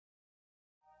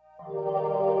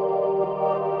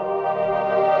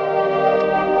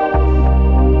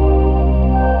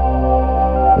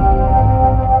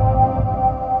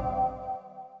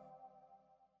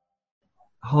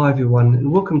everyone,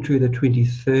 and welcome to the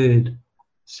 23rd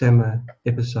SAMA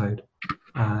episode.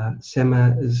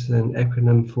 SAMA is an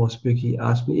acronym for Spooky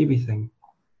Ask Me Everything,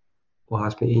 or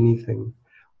Ask Me Anything,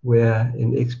 where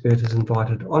an expert is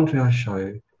invited onto our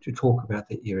show to talk about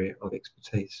their area of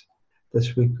expertise.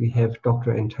 This week we have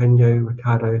Dr. Antonio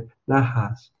Ricardo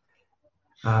Najas.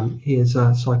 He is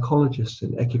a psychologist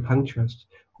and acupuncturist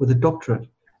with a doctorate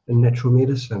in natural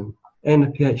medicine and a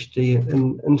PhD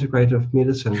in integrative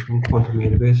medicine from Quantum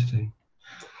University.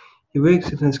 He works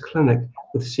in his clinic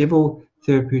with several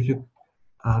therapeutic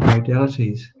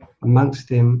modalities. Amongst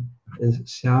them is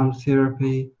sound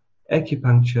therapy,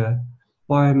 acupuncture,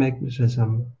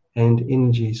 biomagnetism, and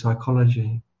energy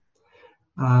psychology.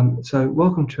 So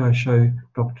welcome to our show,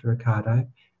 Dr. Ricardo.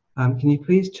 Can you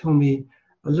please tell me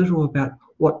a little about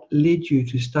what led you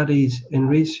to studies and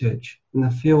research in the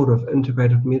field of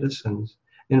integrative medicines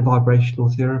and vibrational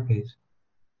therapies?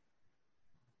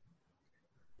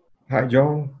 Hi,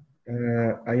 John.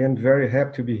 I am very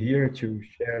happy to be here to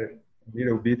share a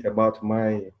little bit about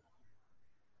my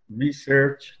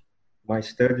research, my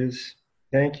studies.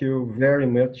 Thank you very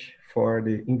much for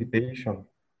the invitation.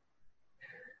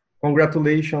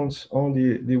 Congratulations on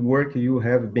the work you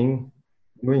have been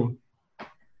doing.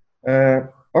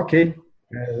 Okay,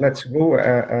 let's go.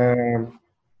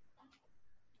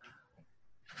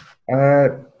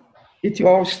 It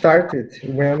all started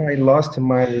when I lost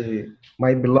my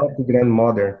beloved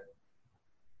grandmother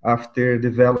after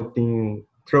developing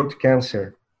throat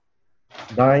cancer,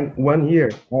 dying 1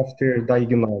 year after the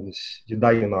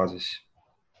diagnosis.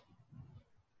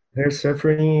 Her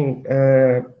suffering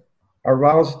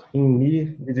aroused in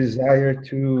me the desire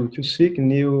to seek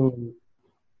new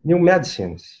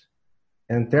medicines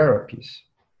and therapies,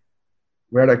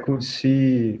 where I could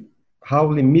see how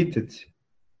limited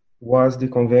was the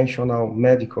conventional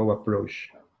medical approach.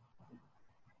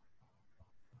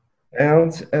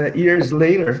 And years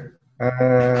later,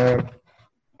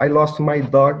 I lost my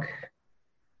dog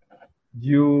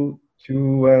due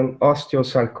to an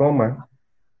osteosarcoma.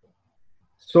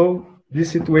 So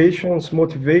these situations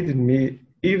motivated me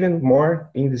even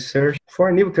more in the search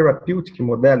for new therapeutic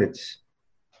modalities.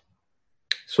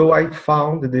 So I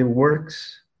found the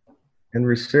works and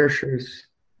researchers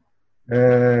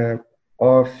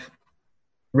of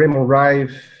Raymond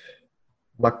Rife,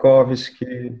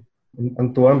 Lakovsky,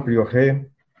 Antoine Prioret.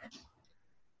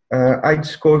 I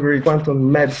discovered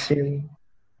quantum medicine,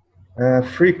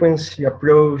 frequency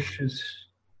approaches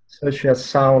such as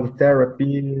sound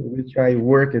therapy, which I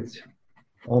worked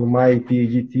on my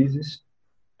PhD thesis.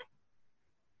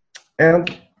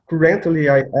 And currently,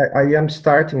 I am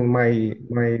starting my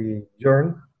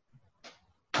journey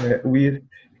with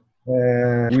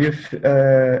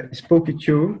Spooky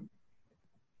 2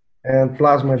 and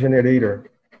plasma generator.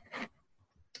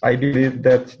 I believe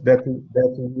that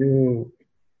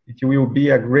it will be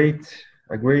a great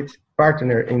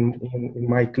partner in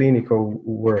my clinical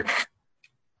work.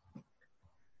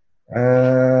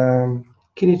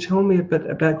 Can you tell me a bit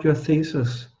about your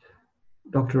thesis,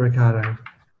 Dr. Ricardo?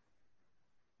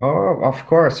 Oh, of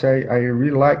course. I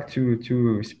really like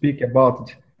to speak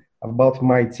about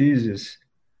my thesis.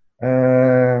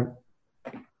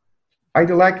 I'd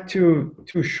like to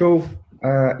show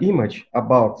image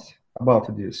about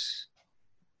this.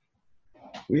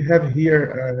 We have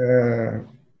here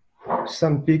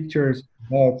some pictures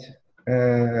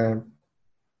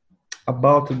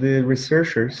about the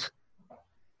researchers,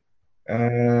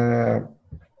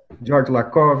 George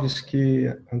Lakovsky,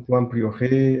 Antoine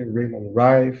Prioret, Raymond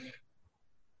Rife.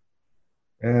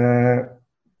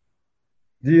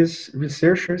 These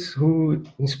researchers who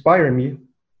inspire me,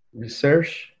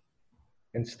 research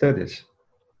and studies.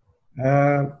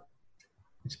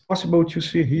 It's possible to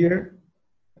see here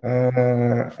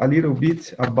a little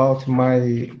bit about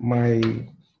my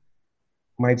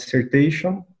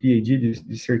dissertation, PhD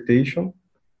dissertation.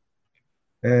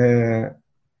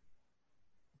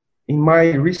 In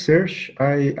my research,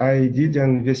 I did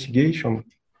an investigation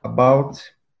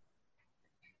about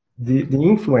the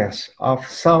influence of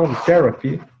sound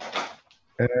therapy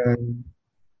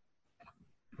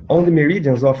on the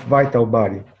meridians of vital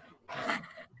body.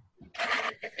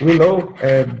 We know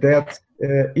that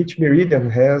each meridian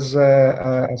has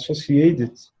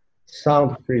associated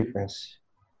sound frequency.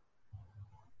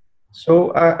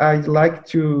 So I'd like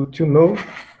to know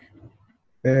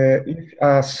if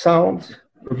a sound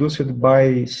produced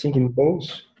by singing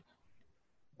bowls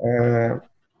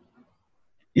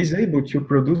is able to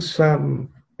produce some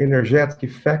energetic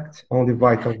effect on the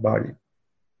vital body.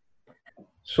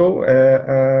 So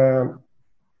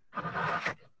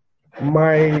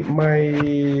my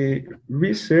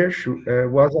research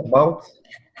was about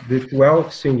the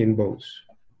 12 singing bowls.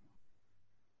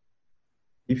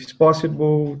 If it's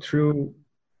possible, through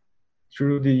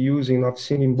the using of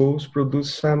singing bowls,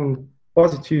 produce some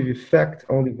positive effect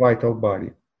on the vital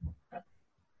body.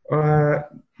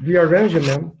 The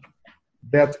arrangement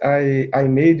that I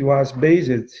made was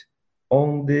based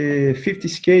on the 50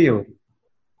 scale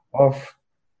of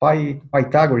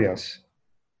Pythagoras.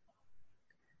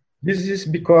 This is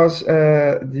because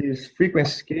this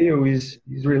frequency scale is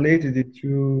related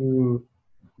to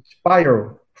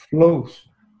spiral flow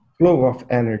of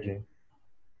energy.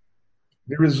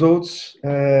 The results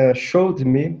showed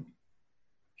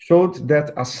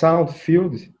that a sound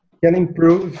field can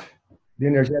improve the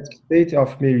energetic state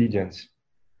of meridians.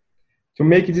 To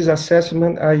make this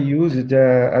assessment, I used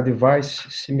a device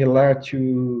similar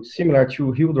to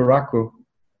Hildoraco.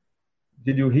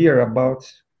 Did you hear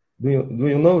about? Do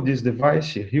you know this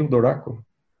device, Hildoraco?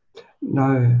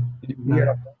 No. Did you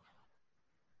hear?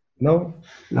 No.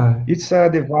 No. It's a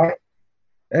device.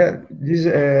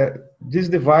 This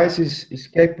device is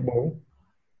capable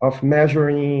of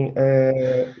measuring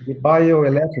the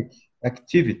bioelectric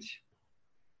activity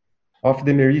of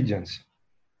the meridians.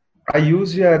 I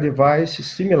use a device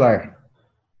similar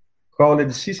called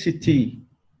CCT,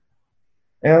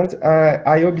 and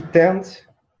I obtained.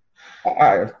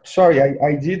 I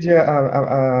did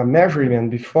a measurement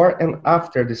before and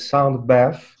after the sound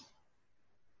bath,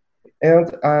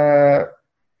 and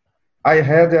I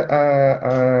had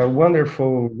a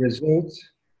wonderful result.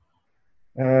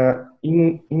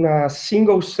 In a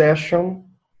single session,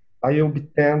 I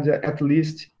obtained at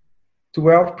least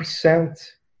 12%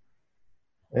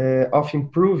 of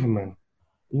improvement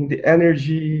in the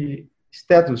energy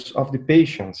status of the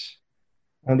patients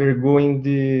undergoing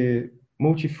the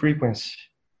multi-frequency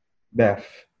bath.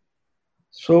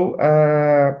 So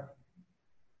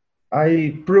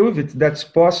I proved that it's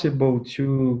possible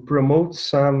to promote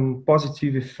some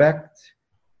positive effect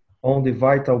on the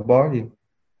vital body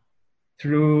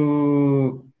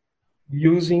through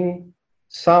using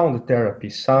sound therapy,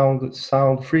 sound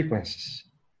frequencies.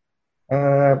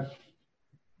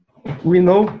 We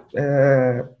know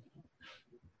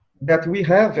that we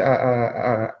have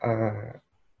a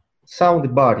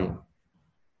sound body.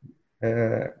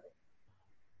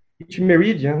 Each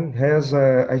meridian has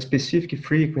a specific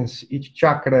frequency, each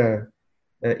chakra,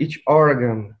 each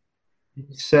organ,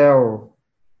 each cell.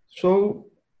 So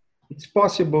it's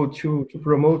possible to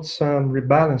promote some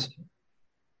rebalancing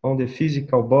on the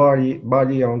physical body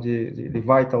on the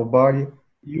vital body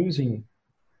using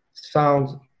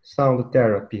sound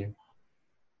therapy.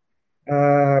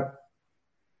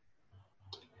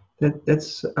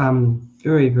 That's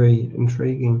very, very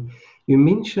intriguing. You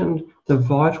mentioned the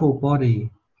vital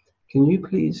body. Can you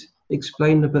please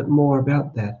explain a bit more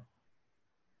about that?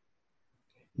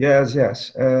 Yes.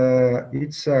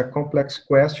 It's a complex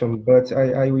question, but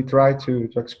I will try to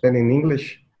explain in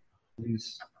English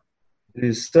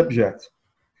this subject.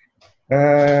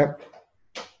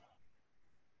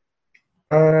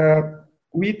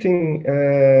 Within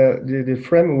the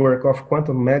framework of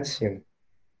quantum medicine,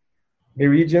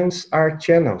 meridians are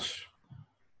channels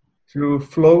to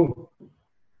flow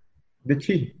the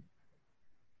chi,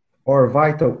 or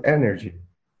vital energy.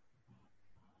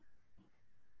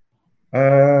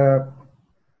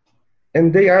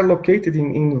 And they are located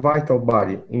in the vital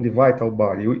body.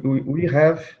 We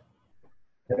have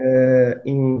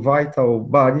in vital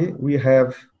body,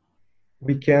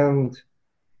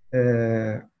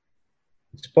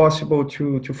 it's possible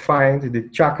to find the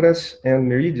chakras and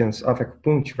meridians of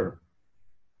acupuncture.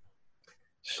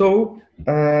 So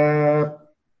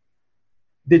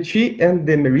the chi and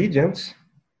the meridians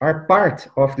are part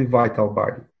of the vital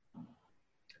body.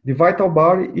 The vital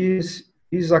body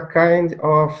is a kind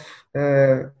of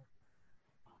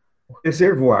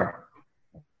reservoir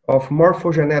of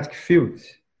morphogenetic fields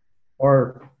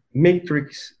or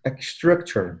matrix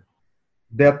structure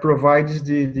that provides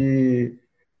the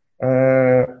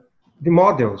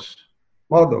models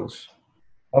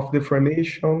of the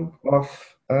formation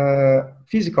of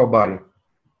physical body.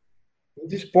 From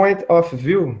this point of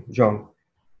view, John,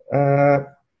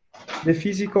 the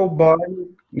physical body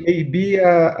may be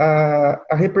a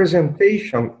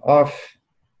representation of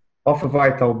a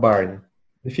vital body.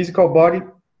 The physical body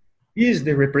is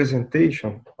the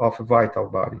representation of a vital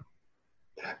body.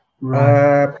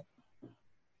 Right.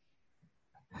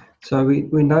 So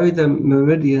we know the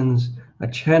meridians are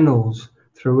channels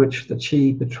through which the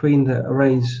chi between the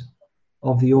arrays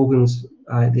of the organs,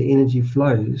 the energy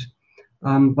flows.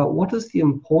 But what is the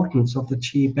importance of the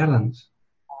chi balance?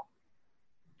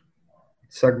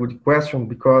 it's a good question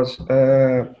because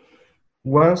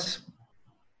once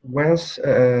once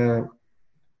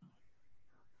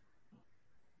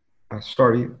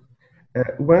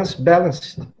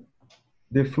balanced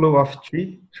the flow of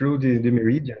qi through the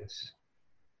meridians,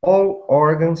 all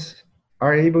organs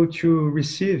are able to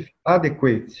receive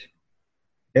adequate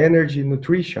energy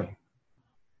nutrition.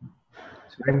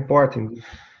 It's very important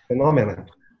phenomenon,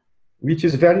 which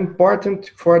is very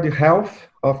important for the health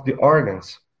of the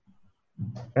organs.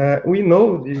 We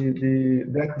know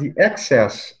that the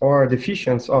excess or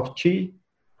deficiency of qi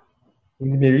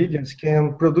in the meridians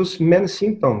can produce many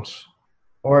symptoms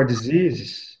or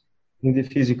diseases in the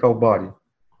physical body.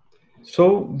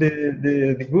 So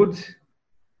the good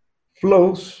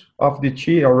flows of the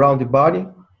qi around the body,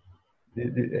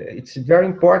 it's very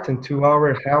important to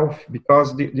our health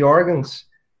because the organs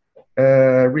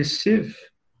receive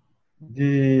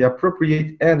the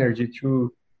appropriate energy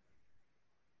to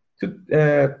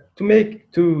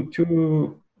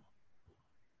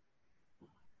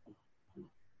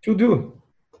do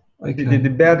Okay.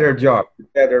 the better job, the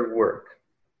better work.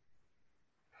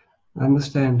 I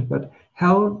understand, but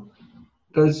how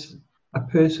does a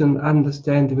person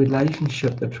understand the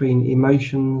relationship between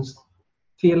emotions,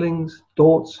 feelings,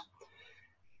 thoughts,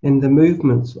 and the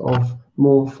movements of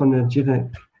morphogenic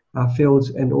fields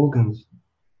and organs?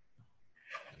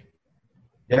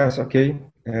 Yes, okay.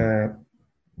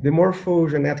 The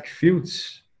morphogenetic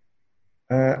fields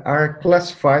are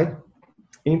classified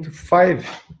into 5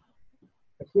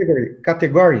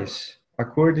 categories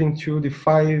according to the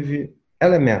 5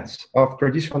 elements of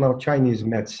traditional Chinese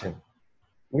medicine.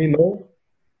 We know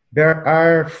there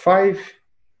are 5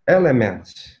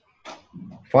 elements: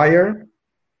 fire,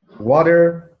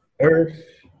 water, earth,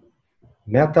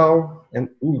 metal, and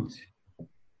wood.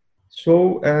 So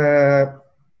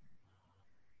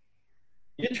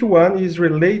each one is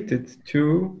related to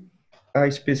a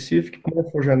specific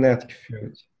morphogenetic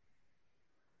field.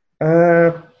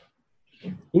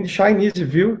 In Chinese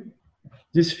view,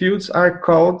 these fields are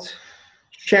called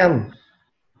Shen.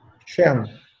 Shen.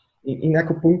 In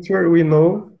acupuncture, we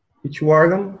know each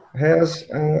organ has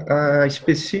a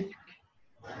specific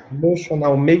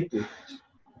emotional matrix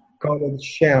called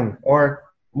Shen, or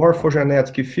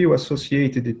morphogenetic field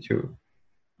associated to.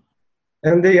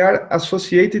 And they are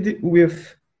associated with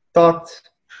thought,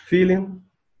 feeling,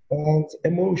 and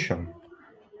emotion.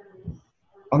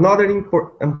 Another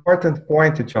important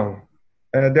point, John,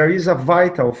 there is a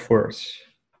vital force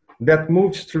that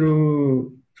moves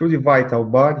through the vital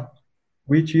body,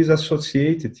 which is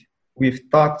associated with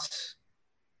thoughts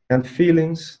and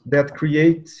feelings that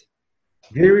create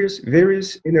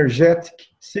various energetic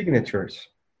signatures.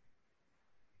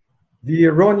 The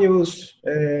erroneous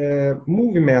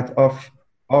movement of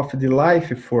the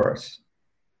life force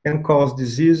can cause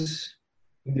disease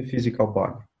in the physical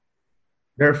body.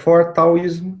 Therefore,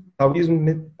 Taoism,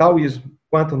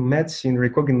 quantum medicine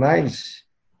recognize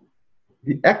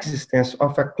the existence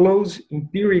of a close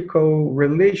empirical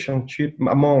relationship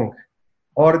among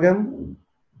organ,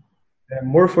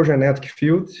 morphogenetic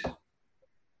field,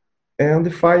 and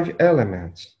the 5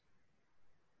 elements.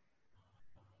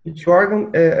 Each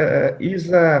organ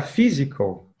is a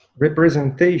physical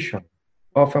representation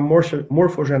of a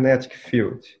morphogenetic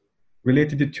field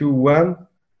related to one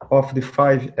of the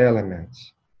 5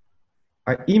 elements.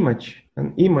 An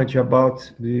image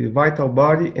about the vital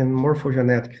body and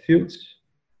morphogenetic fields.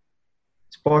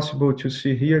 It's possible to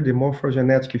see here the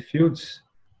morphogenetic fields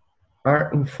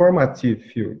are informative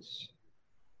fields.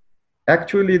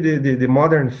 Actually, the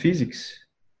modern physics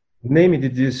named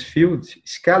this field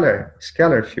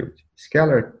scalar field,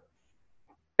 scalar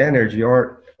energy,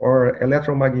 or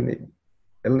electromagnetic,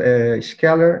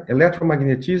 scalar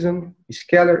electromagnetism.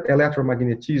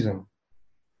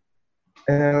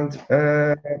 And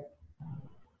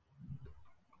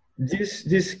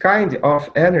this kind of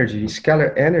energy,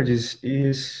 scalar energies,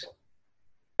 is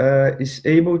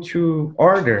able to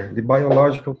order the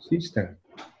biological system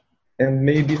and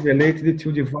may be related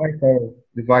to the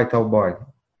vital body.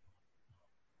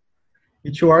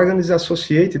 Each organ is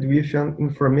associated with an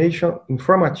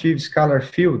informative scalar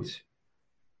field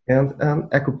and an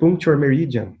acupuncture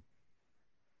meridian.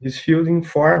 This field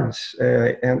informs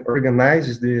and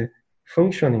organizes the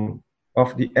functioning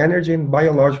of the energy and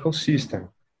biological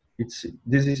system.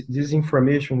 This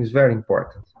information is very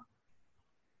important.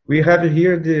 We have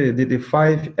here the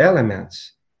 5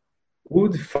 elements: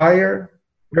 wood, fire,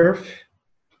 earth,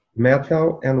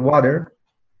 metal, and water.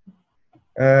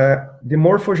 The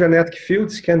morphogenetic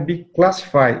fields can be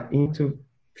classified into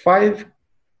 5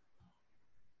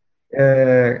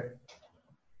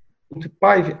 into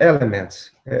 5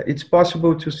 elements. It's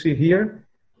possible to see here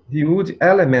the wood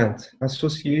element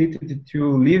associated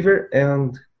to liver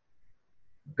and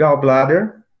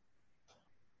gallbladder,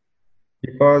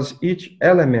 because each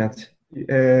element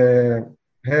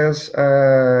has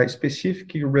a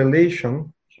specific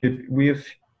relationship with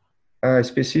a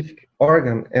specific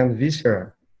organ and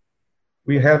viscera.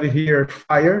 We have here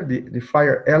fire, the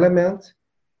fire element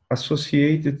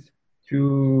associated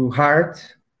to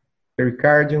heart,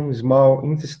 pericardium, small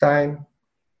intestine.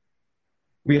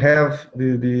 We have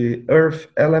the earth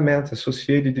element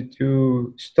associated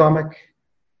to stomach,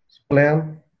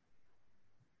 spleen.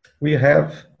 We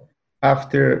have,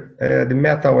 after the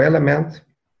metal element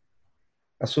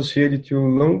associated to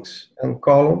lungs and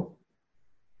colon,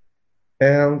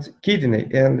 and kidney,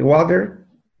 and water,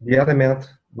 the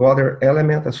water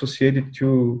element associated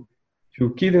to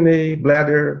kidney,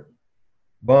 bladder,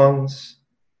 bones.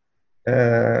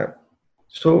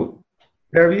 So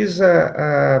there is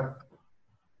a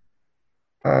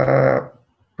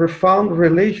profound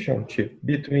relationship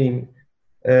between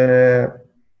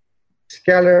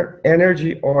scalar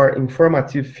energy or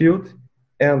informative field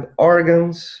and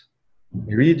organs,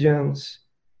 meridians,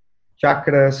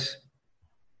 chakras,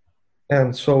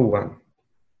 and so on.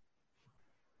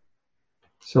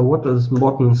 So what does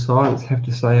modern science have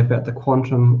to say about the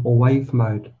quantum or wave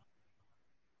mode?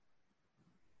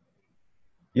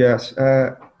 Yes,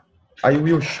 I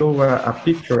will show a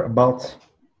picture about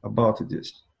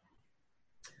this.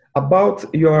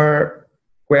 About your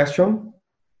question,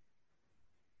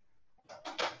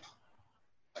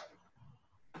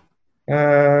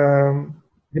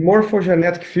 the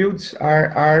morphogenetic fields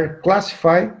are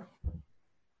classified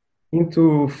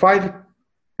into 5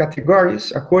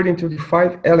 categories according to the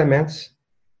 5 elements,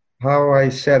 how I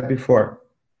said before.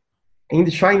 In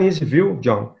the Chinese view,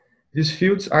 John, these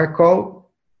fields are called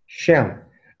Shen.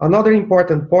 Another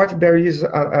important part, there is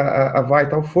a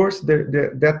vital force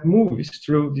that moves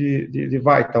through the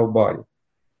vital body.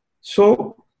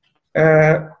 So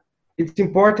it's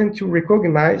important to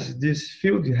recognize this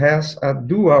field has a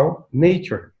dual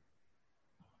nature.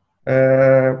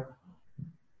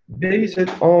 Based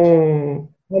on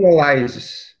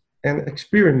analysis and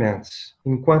experiments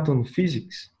in quantum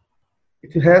physics,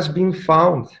 it has been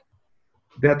found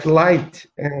that light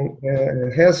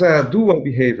has a dual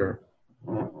behavior,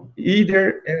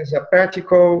 either as a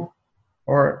particle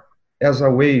or as a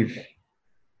wave.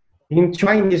 In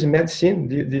Chinese medicine,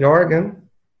 the organ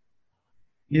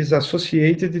is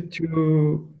associated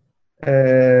to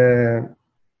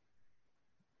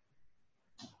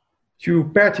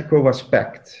particle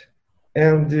aspect,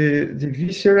 and the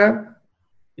viscera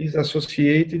is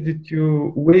associated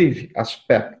to wave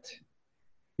aspect.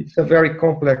 It's a very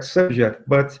complex subject,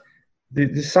 but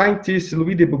the scientist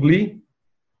Louis de Broglie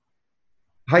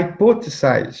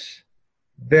hypothesized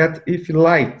that if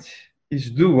light is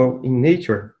dual in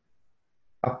nature,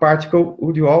 a particle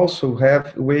would also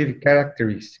have wave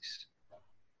characteristics.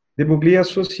 De Broglie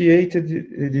associated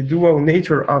the dual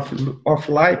nature of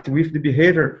light with the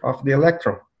behavior of the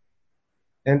electron,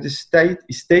 and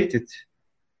stated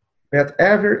that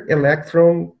every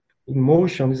electron in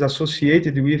motion is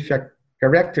associated with a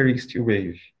characteristic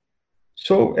wave.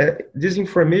 So this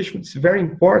information is very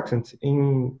important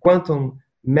in quantum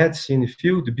medicine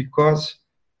field, because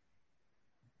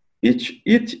each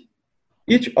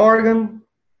organ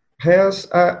has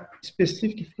a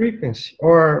specific frequency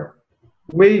or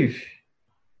wave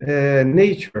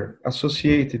nature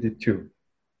associated to.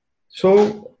 So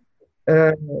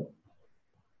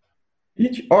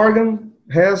each organ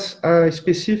has a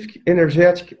specific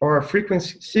energetic or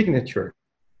frequency signature.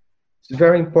 It's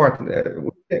very important.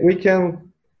 We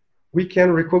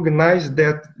can recognize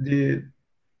that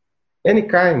any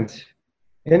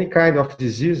kind of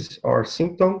disease or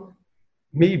symptom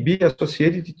may be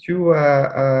associated to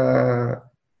a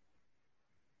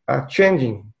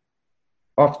changing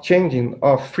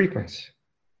of frequency.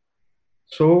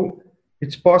 So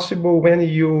it's possible, when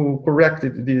you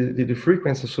corrected the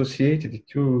frequency associated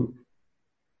to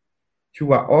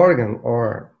an organ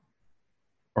or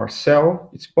cell,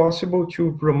 it's possible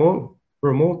to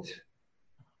promote.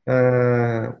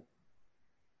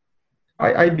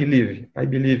 I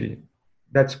believe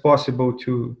that's possible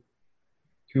to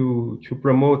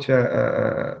promote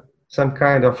some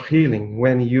kind of healing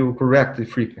when you correct the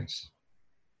frequency.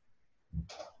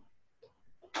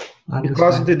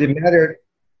 Because the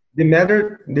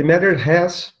matter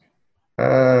has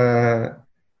a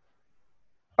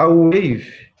wave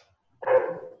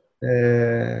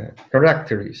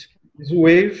characteristic. This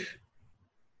wave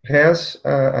has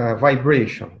a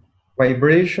vibration.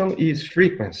 Vibration is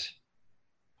frequency.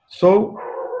 So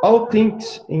all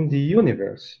things in the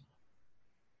universe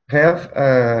have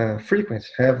a frequency,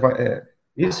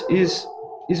 is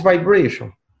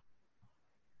vibration.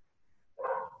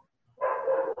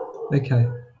 Okay.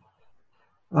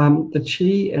 The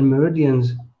chi and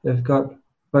meridians have got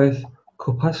both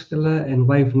corpuscular and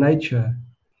wave nature.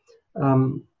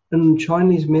 In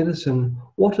Chinese medicine,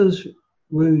 what is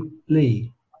Wu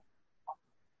Li?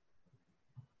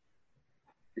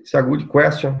 It's a good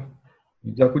question.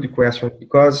 It's a good question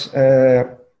because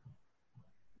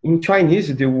in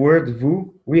Chinese, the word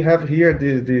Wu, we have here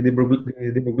the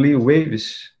Broglie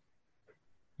waves.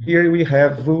 Here we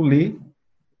have Wu Li.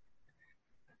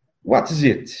 What is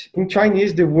it? In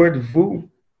Chinese, the word Wu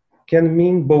can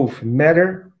mean both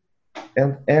matter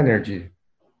and energy.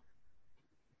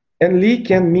 And Li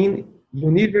can mean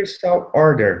universal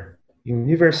order,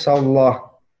 universal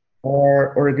law,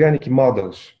 or organic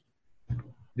models.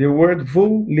 The word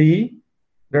Wu Li,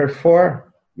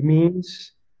 therefore,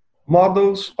 means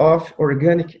models of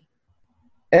organic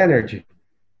energy.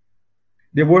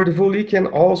 The word Wu Li can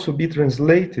also be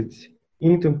translated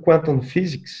into quantum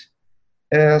physics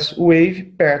as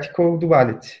wave-particle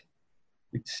duality.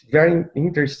 It's a very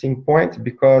interesting point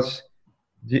because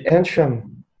the ancient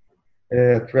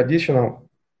traditional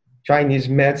Chinese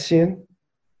medicine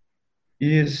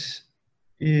is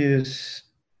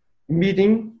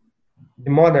meeting the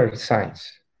modern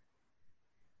science.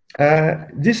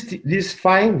 These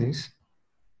findings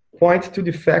point to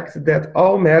the fact that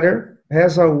all matter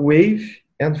has a wave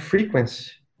and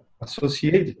frequency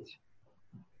associated.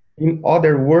 In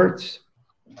other words,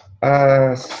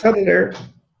 a cellular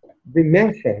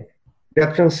dimension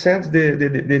that transcends the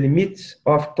limits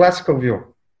of classical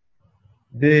view.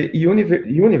 The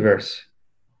universe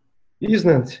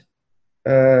isn't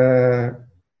a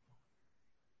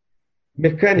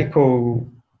mechanical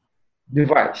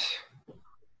device.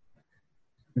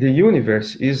 The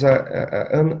universe is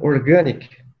an organic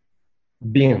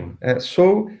being.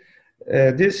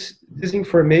 This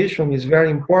information is very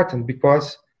important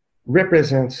because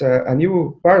represents a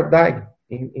new paradigm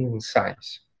in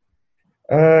science.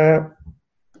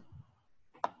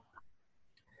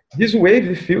 This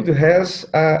wave field has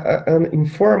an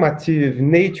informative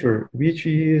nature which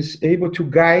is able to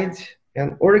guide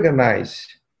and organize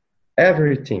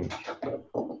everything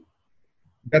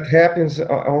that happens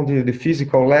on the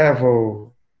physical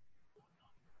level,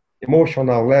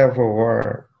 emotional level,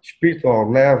 or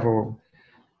spiritual level.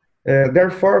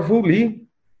 Therefore, Wu Li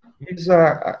is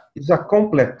a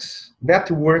complex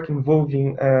network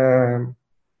involving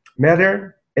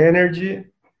matter, energy,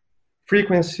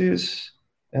 frequencies,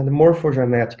 and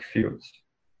morphogenetic fields.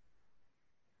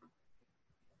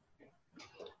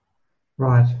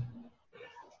 Right.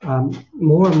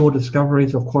 More and more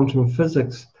discoveries of quantum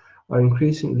physics are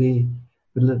increasingly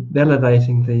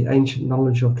validating the ancient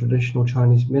knowledge of traditional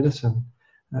Chinese medicine.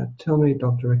 Tell me,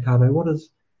 Dr. Ricardo, what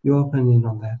is your opinion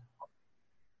on that?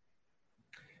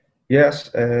 Yes,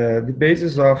 the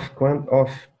basis of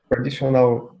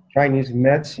traditional Chinese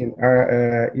medicine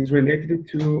is related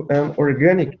to an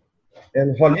organic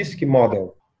and holistic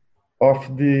model of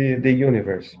the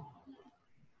universe,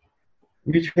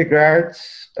 which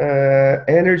regards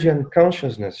energy and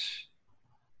consciousness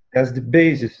as the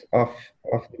basis of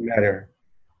the matter.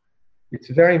 It's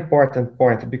a very important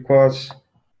point because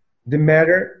the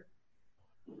matter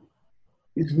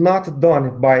is not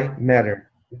done by matter.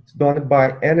 It's done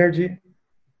by energy.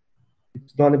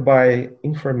 It's done by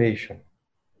information.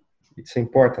 It's an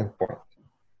important point.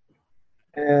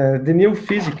 The new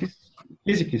physics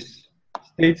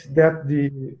states that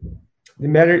the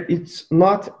matter is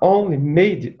not only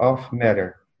made of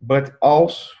matter, but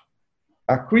also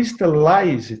a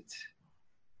crystallized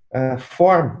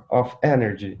form of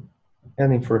energy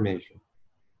and information.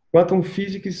 Quantum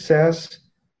physics says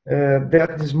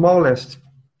that the smallest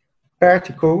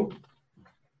particle,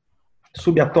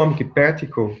 subatomic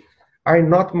particle, are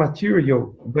not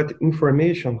material but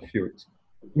information fields.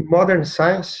 In modern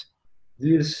science,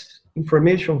 this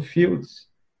information fields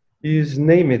is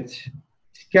named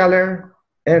scalar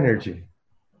energy.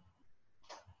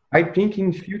 I think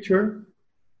in future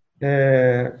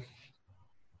it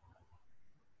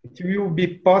will be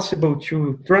possible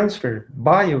to transfer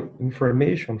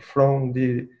bioinformation from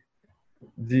the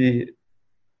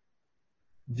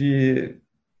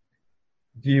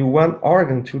one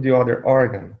organ to the other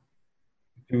organ.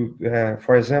 To,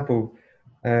 for example,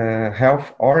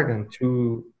 health organ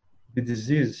to the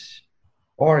disease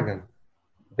organ.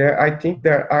 I think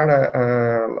there are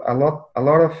a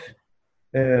lot of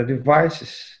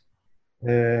devices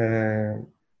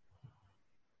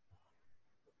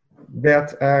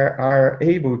that are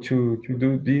able to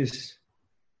do this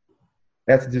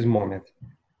at this moment.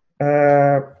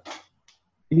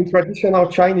 In traditional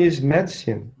Chinese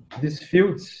medicine, these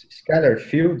fields, scalar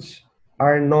fields,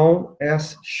 are known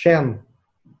as Shen.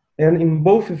 And in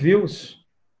both views,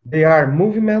 they are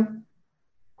movement,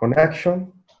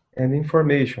 connection, and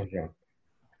information. Yeah.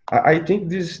 I think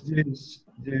this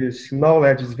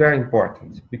knowledge is very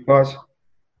important because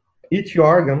each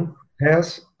organ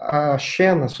has a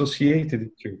Shen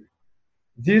associated to it.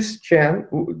 This Shen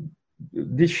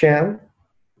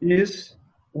is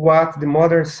what the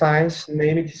modern science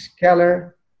named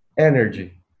scalar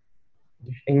energy.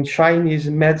 In Chinese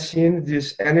medicine,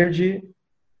 this energy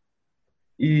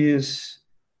is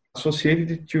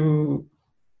associated to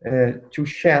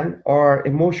Shen or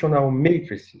emotional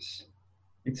matrices.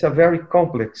 It's a very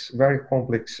complex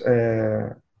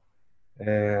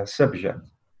subject.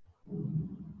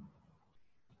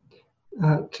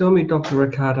 Tell me, Dr.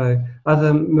 Ricardo, are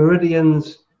the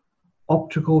meridians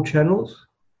optical channels?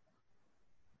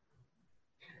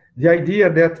 The idea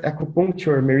that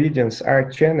acupuncture meridians are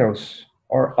channels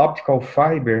or optical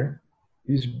fiber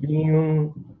is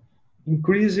being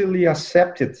increasingly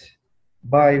accepted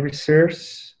by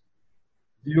research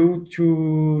due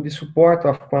to the support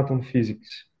of quantum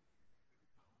physics.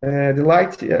 The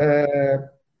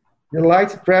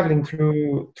light traveling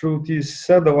through these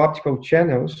subtle optical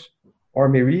channels or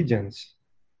meridians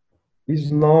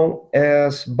is known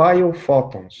as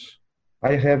biophotons.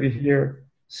 I have here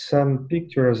some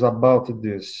pictures about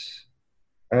this.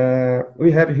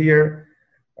 We have here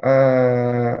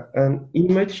an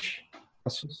image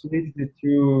associated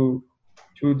to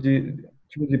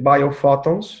the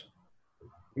biophotons.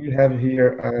 We have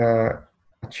here a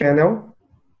channel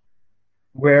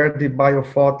where the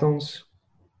biophotons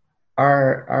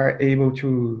are able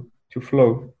to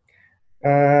flow.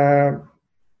 The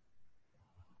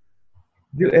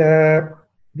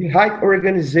height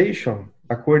organization,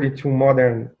 according to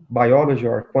modern biology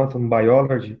or quantum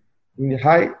biology, in the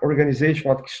high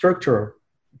organization of structural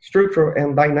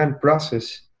and dynamic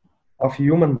process of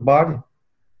human body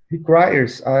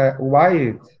requires a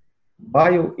wide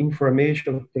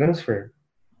bioinformation transfer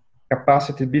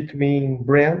capacity between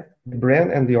the brain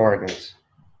and the organs.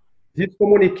 This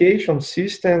communication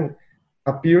system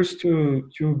appears to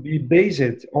be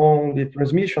based on the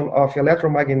transmission of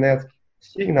electromagnetic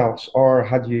signals or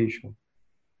radiation.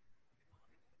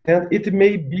 And it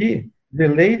may be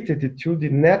related to the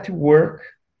network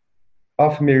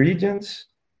of meridians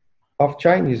of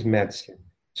Chinese medicine.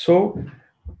 So,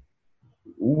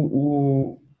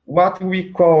 what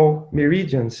we call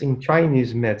meridians in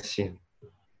Chinese medicine,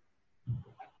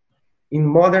 in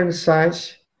modern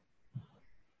science,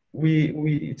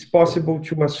 it's possible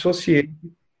to associate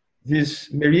these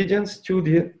meridians to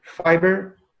the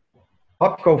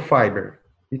optical fiber.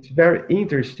 It's very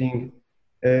interesting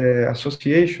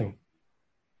association.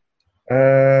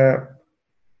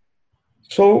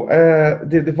 So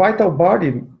the vital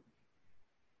body,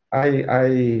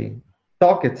 I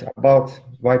talked about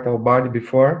vital body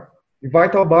before. The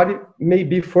vital body may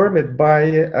be formed by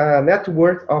a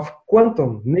network of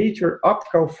quantum nature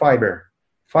optical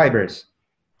fibers,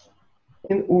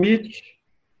 in which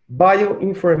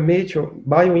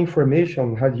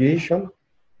bioinformation radiation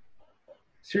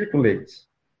circulates.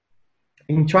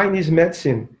 In Chinese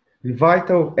medicine, the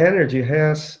vital energy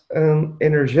has an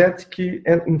energetic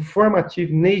and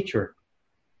informative nature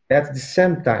at the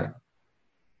same time.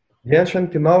 The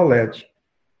ancient knowledge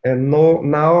and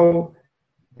now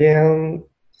then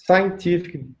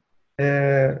scientific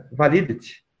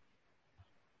validity.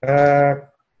 I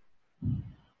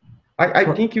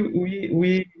think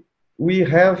we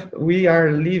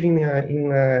are living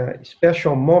in a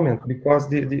special moment because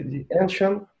the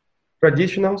ancient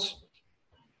traditionals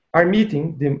are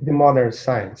meeting the modern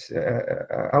science.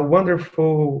 A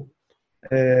wonderful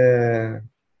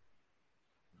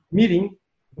meeting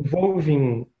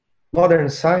involving modern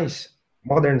science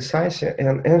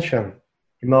and ancient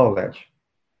knowledge.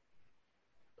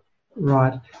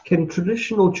 Right. Can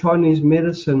traditional Chinese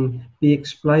medicine be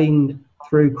explained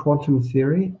through quantum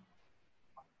theory?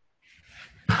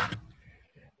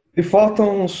 The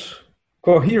photons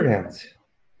coherent.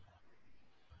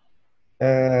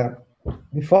 The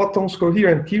photons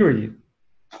coherent theory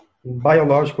in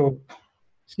biological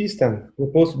system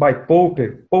proposed by Pope,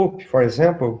 for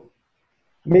example,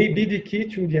 may be the key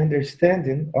to the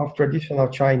understanding of traditional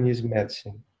Chinese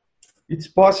medicine. It's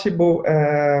possible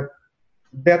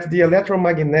that the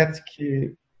electromagnetic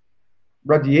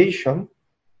radiation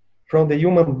from the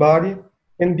human body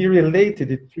can be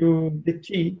related to the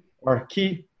key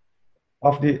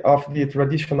of the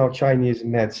traditional Chinese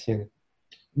medicine.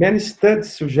 Many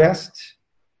studies suggest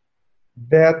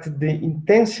that the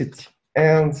intensity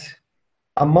and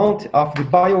amount of the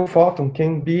biophoton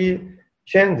can be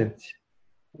changed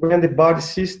when the body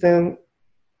system,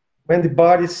 when the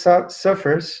body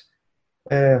suffers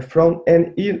from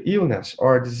an illness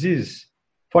or disease.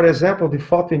 For example, the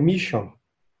photo emission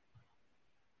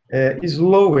is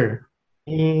lower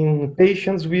in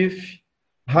patients with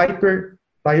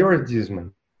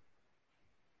hyperthyroidism.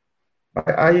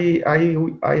 I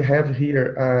have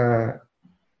here,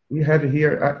 we have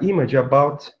here an image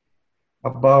about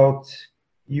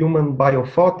human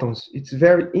biophotons. It's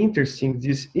very interesting,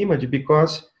 this image,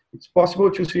 because it's possible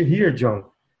to see here, John,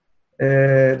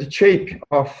 the shape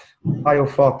of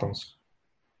biophotons.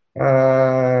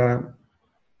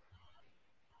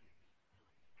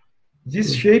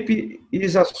 This shape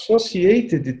is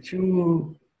associated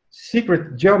to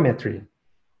secret geometry.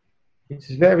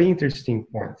 It's a very interesting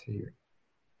point here.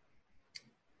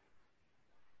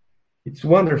 It's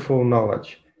wonderful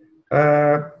knowledge.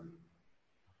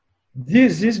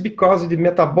 This is because the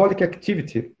metabolic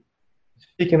activity,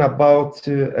 speaking about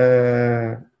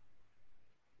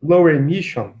lower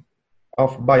emission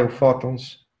of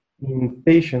biophotons in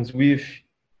patients with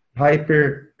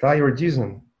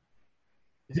hyperthyroidism.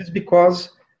 This is because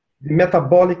the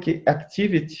metabolic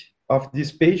activity of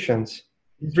these patients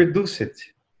is reduced.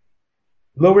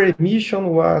 Lower emission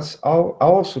was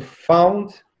also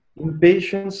found in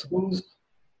patients whose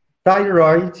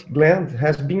thyroid gland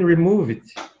has been removed.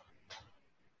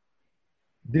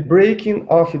 The breaking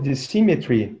of the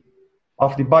symmetry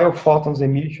of the biophotons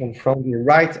emission from the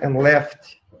right and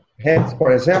left hands,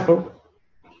 for example,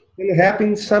 can happen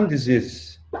in some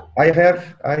diseases. I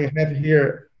have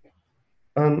here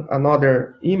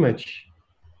another image.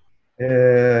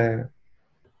 It's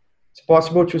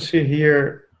possible to see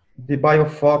here the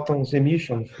biophotons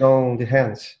emission from the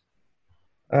hands.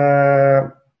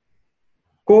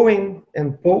 Cohen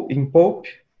and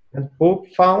Pope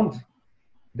found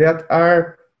that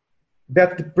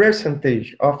the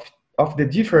percentage of the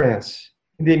difference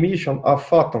in the emission of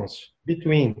photons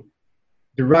between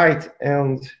the right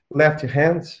and left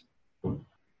hands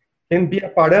can be a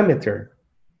parameter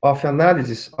of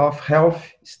analysis of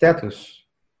health status.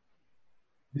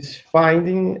 This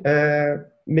finding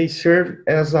may serve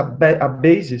as a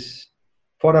basis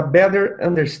for a better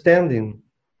understanding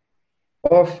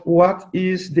of what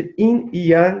is the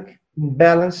yin-yang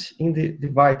imbalance in the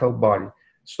vital body.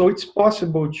 So it's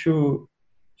possible to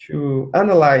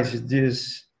analyze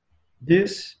this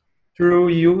through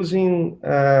using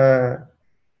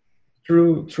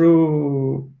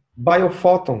through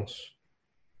biophotons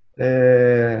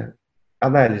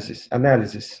analysis.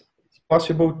 It's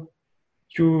possible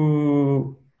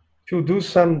to do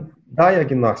some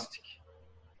diagnostic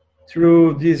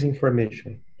through this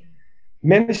information.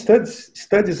 Many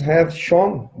studies have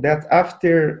shown that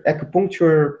after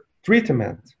acupuncture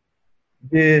treatment,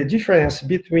 the difference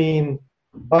between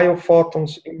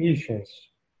biophotons emissions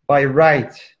by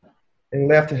right and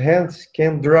left hands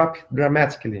can drop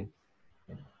dramatically.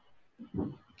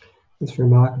 It's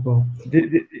remarkable.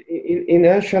 In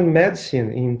ancient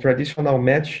medicine, in traditional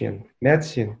medicine,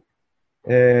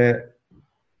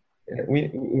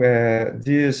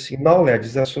 this knowledge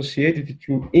is associated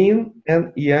to yin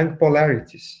and yang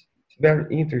polarities. It's very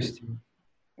interesting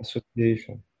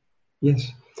association.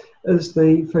 Yes. Is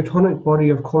the photonic body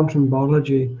of quantum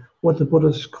biology what the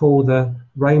Buddhists call the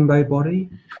rainbow body?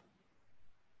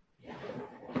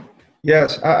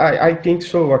 Yes, I think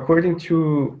so. According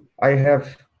to, I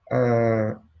have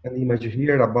an image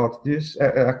here about this.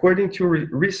 According to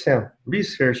recent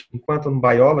research in quantum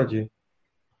biology,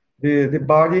 the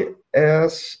body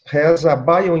has a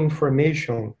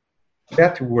bioinformation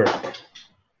network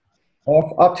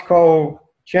of optical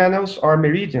channels or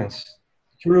meridians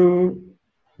through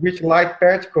which light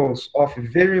particles of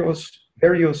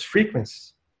various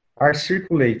frequencies are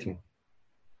circulating.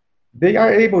 They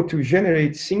are able to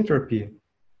generate syntropy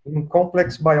in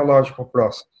complex biological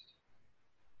processes.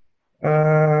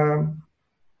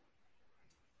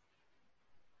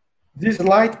 These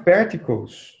light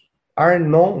particles are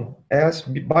known as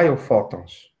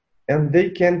biophotons, and they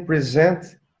can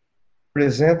present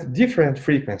different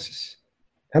frequencies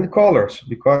and colors,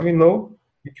 because we know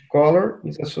each color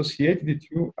is associated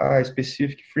to a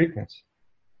specific frequency.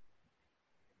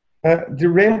 The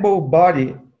rainbow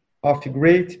body of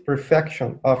great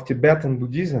perfection of Tibetan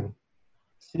Buddhism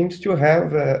seems to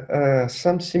have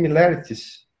some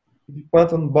similarities to the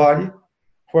quantum body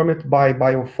formed by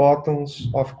biophotons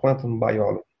of quantum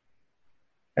biology.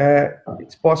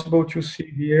 It's possible to see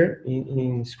here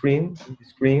in the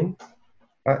screen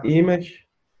an image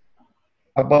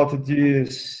about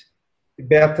this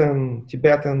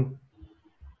Tibetan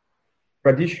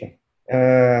tradition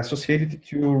associated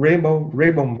to rainbow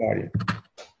body.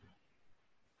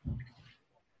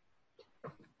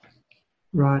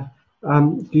 Right.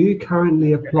 Do you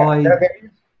currently apply?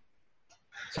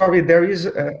 Sorry, there is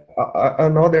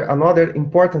another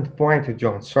important point,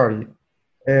 John. Sorry.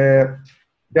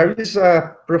 There is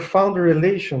a profound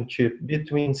relationship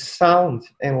between sound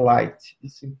and light.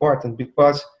 It's important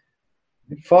because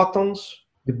the photons,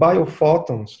 the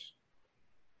biophotons,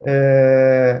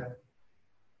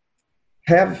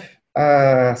 have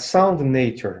a sound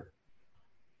nature.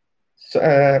 So,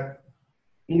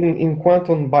 in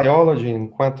quantum biology, in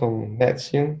quantum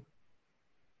medicine,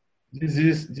 this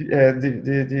is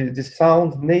the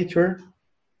sound nature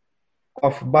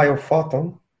of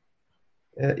biophoton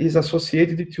is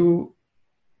associated to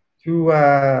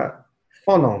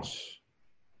phonons.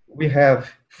 We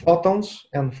have photons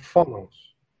and phonons.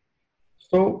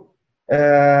 So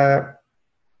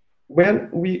when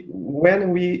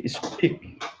we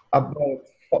speak about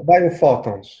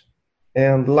biophotons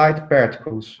and light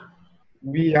particles,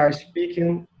 we are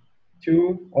speaking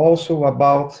also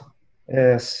about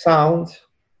sound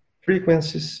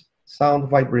frequencies, sound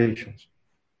vibrations.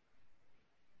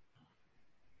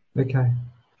 Okay.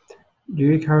 Do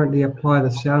you currently apply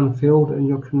the sound field in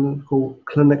your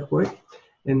clinic work?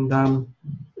 And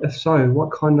if so,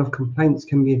 what kind of complaints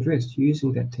can be addressed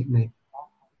using that technique?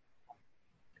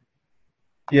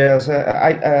 Yes,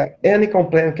 any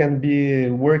complaint can be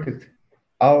worked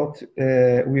out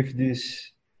with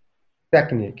this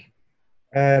technique.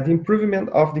 The improvement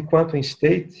of the quantum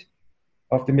state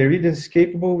of the meridian is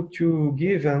capable to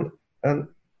give an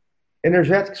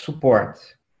energetic support.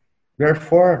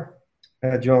 Therefore,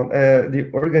 John, the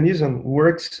organism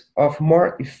works of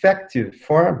more effective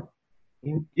form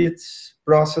in its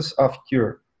process of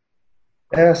cure.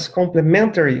 As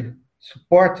complementary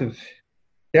supportive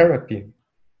therapy,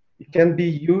 it can be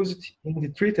used in the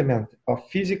treatment of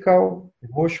physical,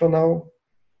 emotional,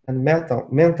 and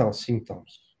mental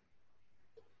symptoms.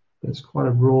 There's quite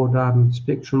a broad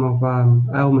spectrum of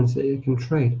ailments that you can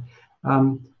treat.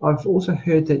 I've also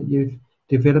heard that you've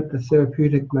developed a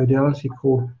therapeutic modality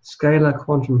called scalar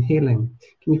quantum healing.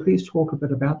 Can you please talk a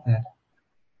bit about that?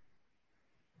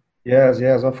 Yes,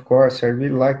 of course. I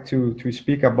really like to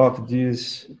speak about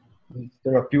this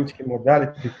therapeutic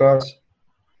modality because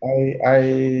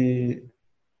I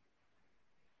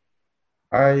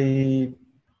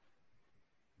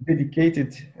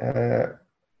dedicated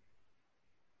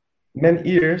many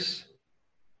years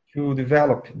to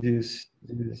develop this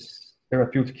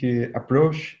therapeutic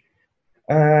approach.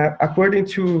 According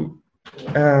to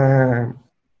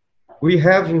we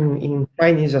have in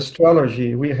Chinese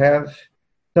astrology, we have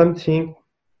something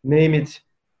named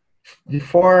the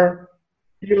 4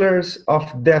 pillars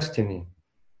of destiny.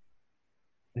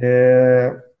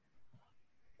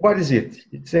 What is it?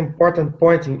 It's an important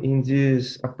point in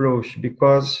this approach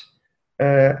because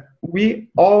we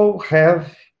all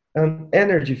have an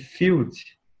energy field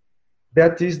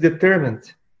that is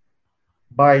determined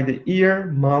by the year,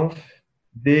 month,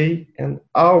 day, and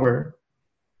hour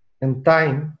and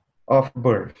time of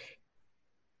birth.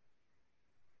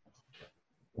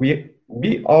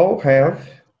 We all have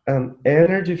an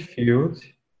energy field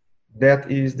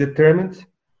that is determined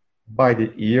by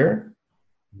the year,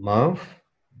 month,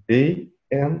 day,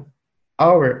 and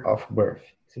hour of birth.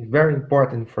 It's very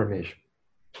important information.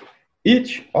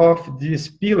 Each of these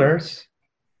pillars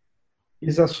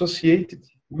is associated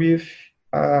with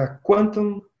a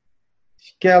quantum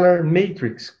scalar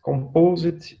matrix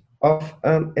composed of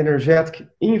an energetic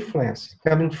influence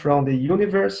coming from the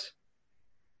universe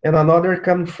and another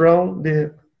coming from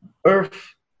the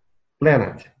Earth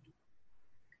planet.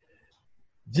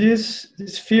 This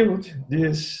field,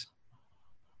 this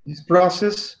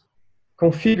process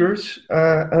configures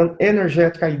an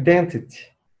energetic identity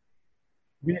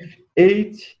with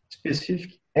 8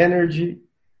 specific energy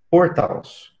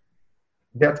portals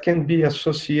that can be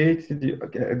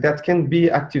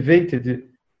activated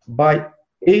by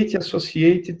 8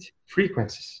 associated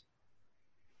frequencies.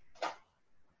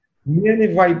 Many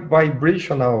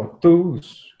vibrational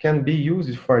tools can be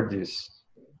used for this.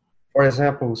 For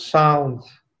example, sound,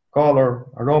 color,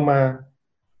 aroma,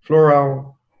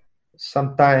 floral,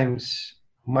 sometimes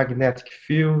magnetic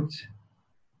field.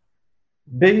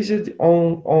 Based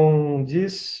on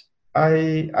this,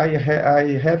 I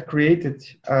have created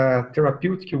a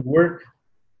therapeutic work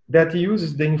that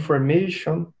uses the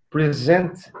information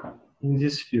present in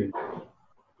this field.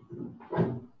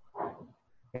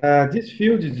 This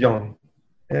field, John,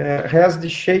 has the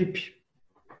shape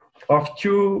of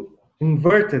 2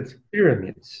 inverted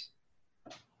pyramids,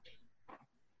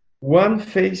 one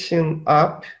facing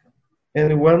up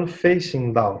and one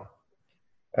facing down.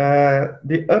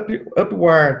 The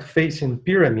upward facing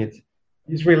pyramid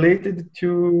is related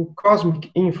to cosmic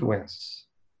influence,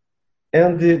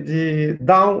 and the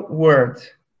downward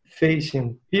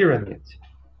facing pyramid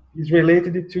is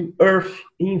related to Earth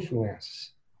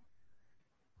influence.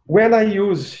 When I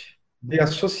use the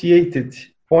associated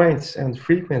points and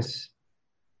frequencies,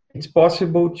 it's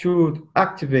possible to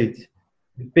activate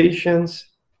the patient's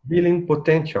healing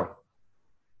potential.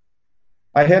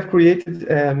 I have created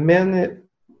many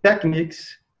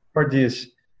techniques for this,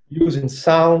 using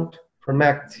sound,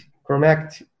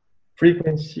 chromatic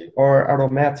frequency, or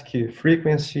aromatic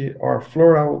frequency, or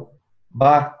floral.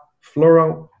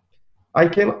 I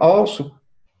can also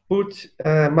put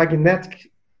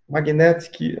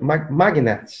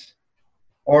magnets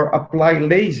or apply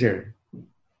laser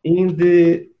in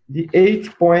the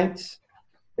 8 points,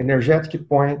 energetic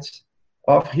points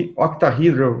of the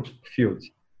octahedral field.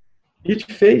 Each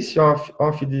face of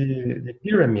the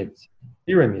pyramids,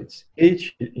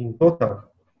 8 in total,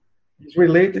 is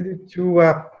related to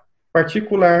a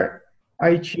particular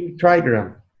I Ching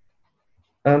trigram,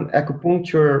 an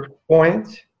acupuncture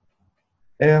point,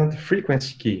 and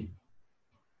frequency key.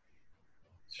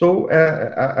 So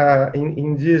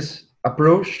in this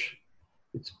approach,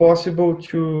 it's possible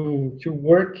to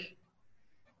work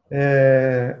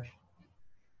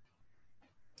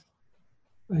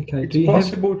Okay. it's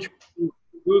possible to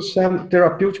do some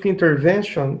therapeutic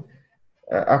intervention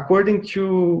according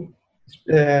to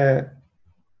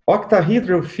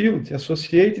octahedral field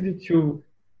associated to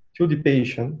the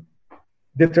patient,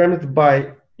 determined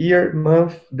by year,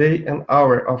 month, day, and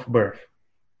hour of birth.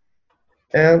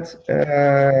 And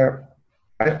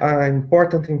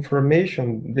important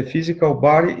information, the physical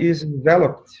body is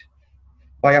enveloped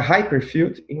by a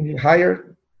hyperfield in the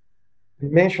higher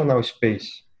dimensional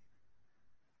space.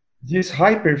 This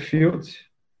hyperfield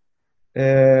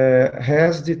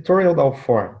has the toroidal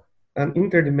form, an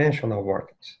interdimensional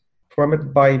vortex,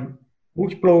 formed by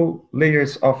multiple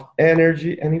layers of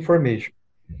energy and information.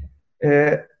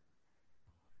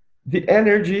 The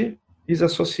energy is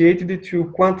associated to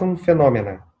quantum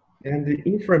phenomena, and the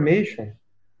information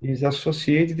is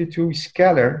associated to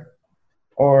scalar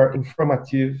or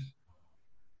informative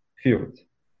field.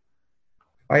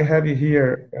 I have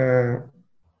here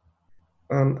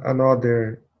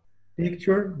another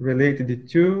picture related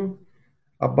to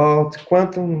about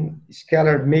quantum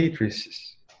scalar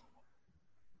matrices.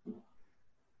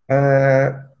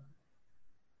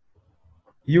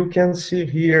 You can see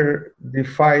here the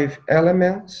 5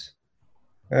 elements,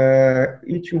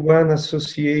 each one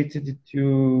associated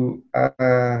to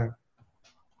a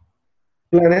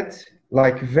planet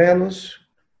like Venus.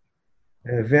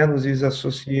 Venus is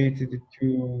associated to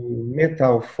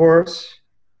metal force,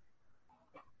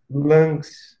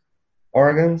 lungs,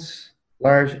 organs,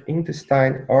 large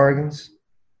intestine organs.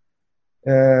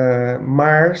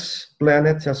 Mars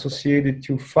planet associated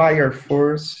to fire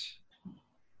force,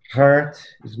 heart,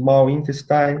 small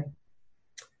intestine.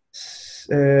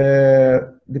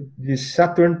 The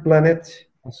Saturn planet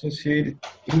associated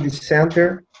in the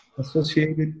center,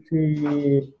 associated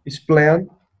to spleen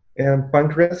and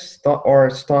pancreas or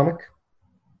stomach.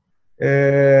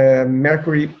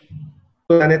 Mercury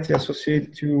planet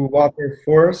associated to water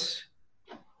force,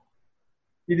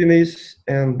 kidneys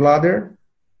and bladder.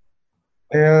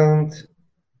 And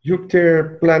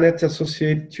Jupiter planet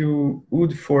associated to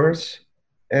wood force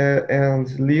and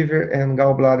liver and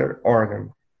gallbladder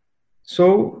organ.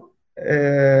 So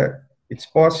it's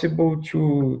possible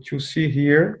to see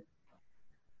here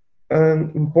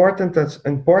an important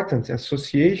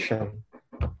association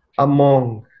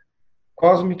among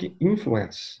cosmic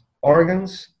influence,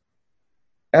 organs,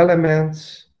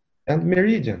 elements, and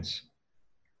meridians.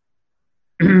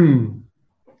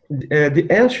 The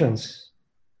ancients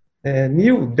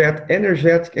knew that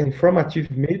energetic and informative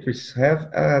matrices have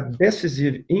a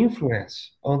decisive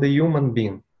influence on the human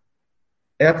being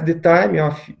at the time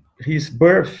of his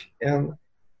birth, and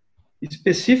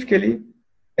specifically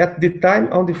at the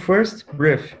time of the first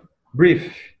breath.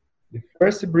 The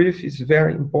first breath is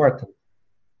very important.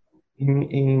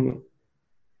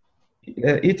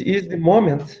 It is the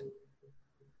moment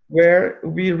where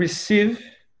we receive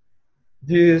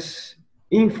this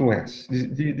influence,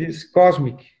 this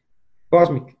cosmic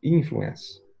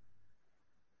influence.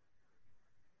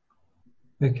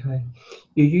 Okay.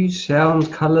 You use sounds,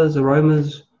 colors,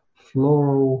 aromas,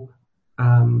 floral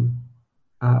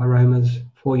aromas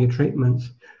for your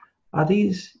treatments. Are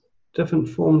these different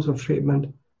forms of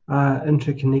treatment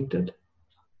interconnected?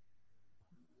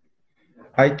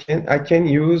 I can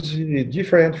use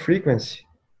different frequency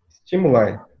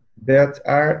stimuli that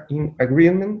are in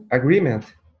agreement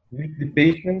with the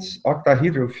patient's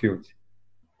octahedral field.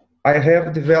 I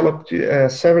have developed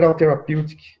several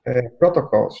therapeutic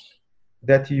protocols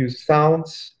that use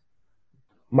sounds,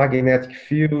 magnetic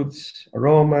fields,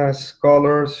 aromas,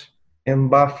 colors, and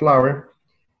Bach flower.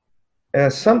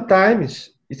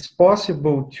 Sometimes it's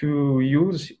possible to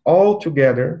use all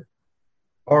together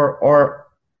or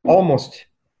almost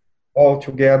all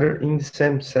together in the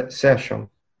same session.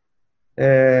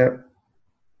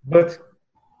 But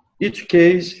each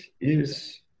case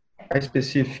is a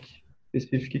specific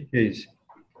case.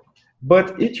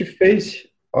 But each phase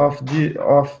of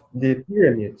the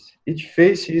pyramid, each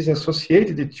phase is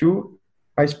associated to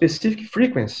a specific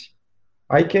frequency.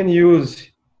 I can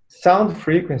use sound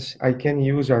frequency, I can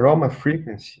use aroma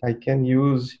frequency, I can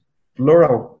use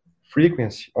floral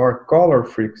frequency or color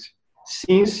frequency,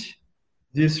 since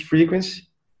this frequency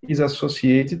is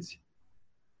associated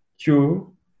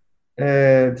to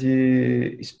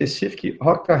the specific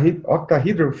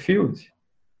octahedral field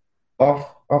of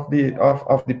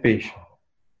the patient.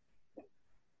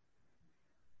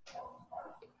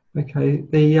 Okay.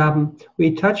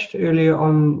 We touched earlier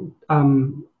on.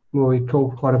 Well, we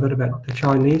talked quite a bit about the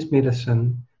Chinese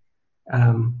medicine.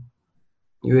 You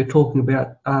were talking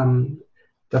about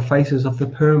the faces of the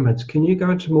pyramids. Can you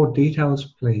go into more details,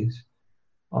 please,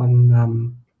 on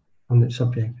that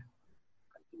subject?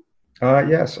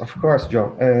 Yes, of course,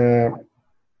 John.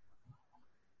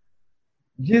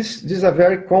 This is a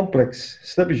very complex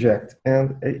subject,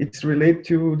 and it's related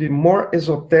to the more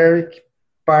esoteric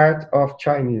part of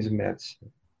Chinese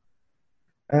medicine.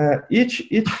 Each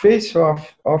phase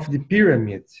of the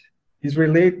pyramid is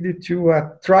related to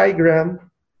a trigram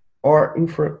or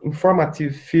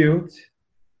informative field,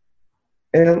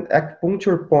 and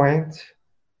acupuncture point,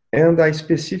 and a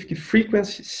specific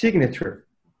frequency signature,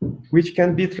 which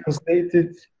can be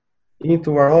translated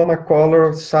into aroma,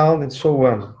 color, sound, and so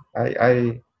on.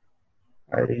 I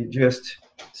just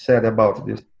said about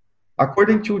this.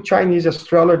 According to Chinese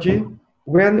astrology,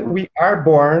 when we are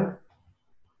born,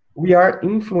 we are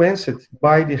influenced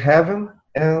by the heaven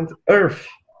and earth's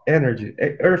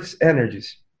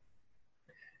energies.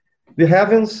 The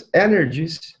heaven's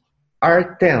energies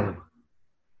are 10,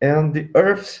 and the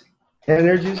earth's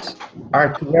energies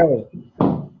are 12,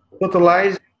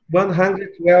 totalizing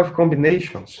 112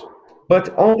 combinations,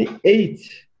 but only eight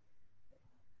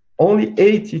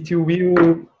it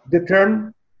will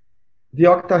determine the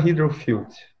octahedral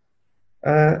field.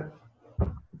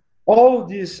 All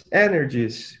these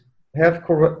energies have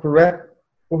correct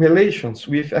correlations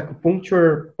with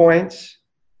acupuncture points,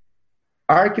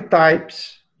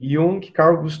 archetypes.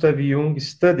 Carl Gustav Jung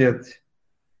studied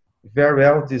very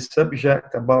well this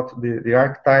subject about the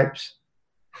archetypes,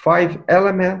 5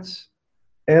 elements,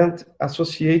 and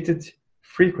associated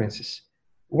frequencies.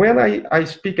 When I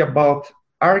speak about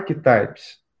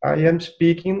archetypes, I am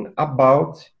speaking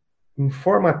about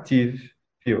informative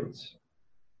fields.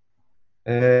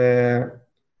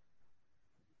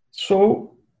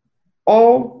 So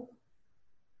all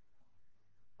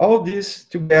this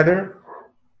together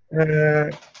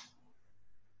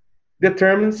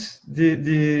determines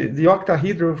the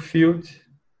octahedral field.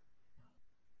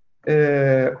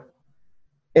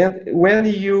 And when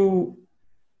you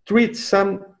treat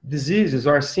some diseases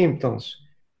or symptoms,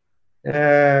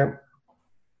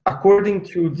 according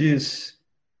to this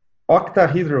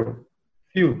octahedral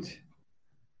field,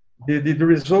 the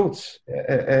results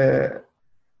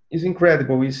is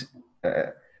incredible.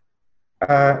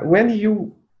 When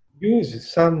you use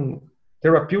some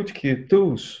therapeutic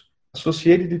tools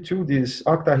associated to this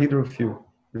octahedral field,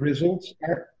 the results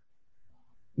are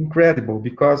incredible,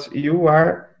 because you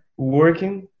are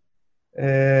working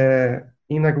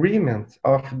in agreement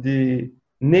of the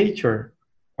nature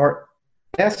or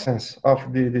essence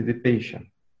of the patient.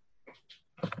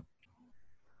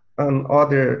 And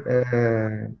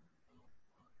other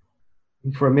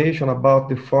information about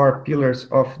the 4 pillars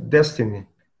of destiny.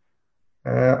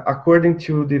 According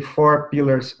to the 4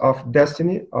 pillars of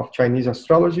destiny of Chinese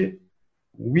astrology,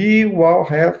 we all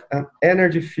have an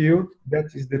energy field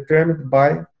that is determined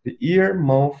by the year,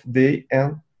 month, day,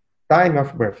 and time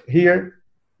of birth. Here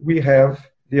we have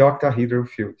the octahedral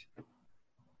field.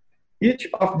 Each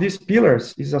of these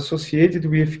pillars is associated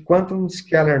with quantum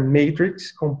scalar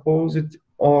matrix composed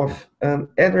of an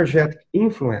energetic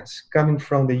influence coming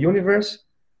from the universe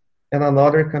and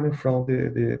another coming from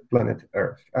the planet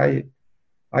Earth.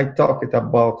 I talked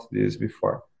about this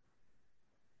before.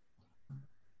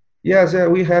 Yes,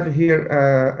 we have here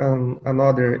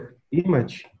another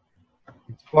image.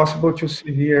 It's possible to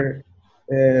see here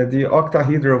the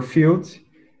octahedral field.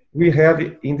 We have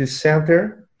in the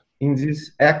center in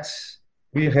this X,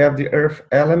 we have the earth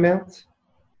element.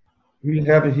 We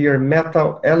have here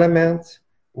metal element,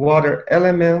 water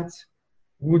element,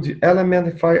 wood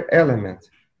element, fire element.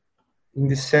 In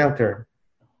the center,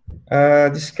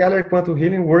 the scalar quantum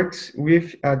healing works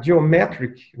with a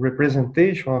geometric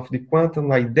representation of the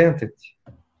quantum identity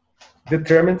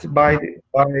determined by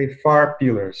 4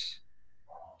 pillars.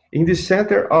 In the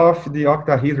center of the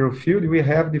octahedral field, we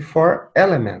have the 4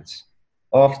 elements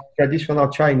of traditional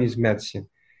Chinese medicine,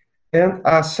 and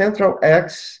a central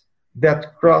X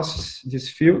that crosses this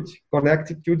field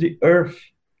connected to the earth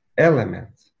element.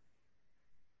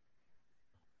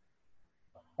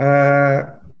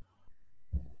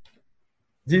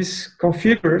 This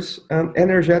configures an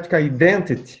energetic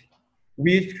identity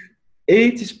with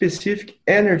 8 specific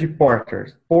energy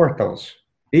portals,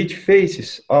 8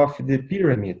 faces of the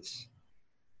pyramids.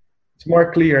 It's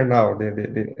more clear now.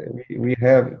 We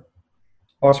have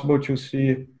possible to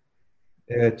see,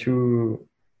 to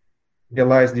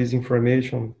realize this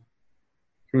information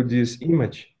through this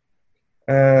image,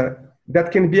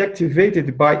 that can be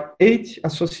activated by 8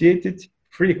 associated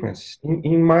frequencies.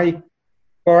 In my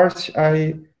course,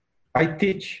 I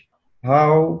teach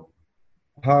how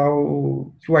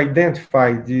to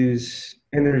identify these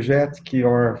energetic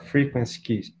or frequency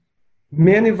keys.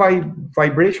 Many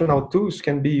vibrational tools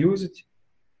can be used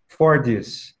for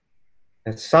this.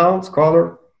 Sounds,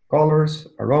 colors,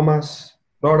 aromas,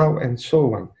 floral, and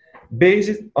so on.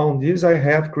 Based on this, I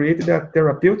have created a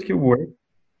therapeutic work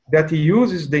that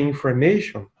uses the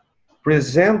information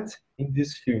present in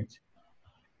this field.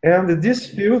 And this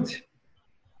field,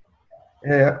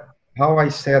 how I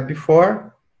said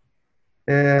before,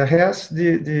 has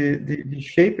the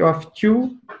shape of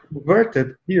 2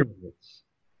 inverted pyramids.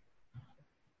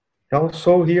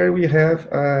 Also here we have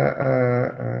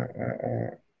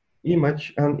an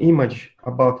image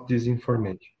about this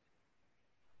information.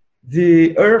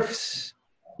 The Earth's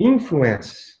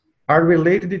influence are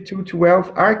related to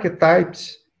 12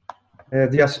 archetypes.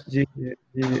 The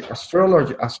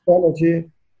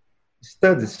astrology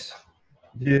studies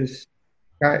this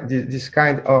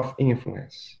kind of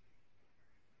influence.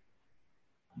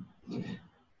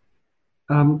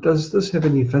 Does this have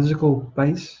any physical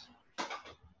base,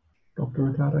 Dr.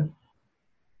 Ricardo?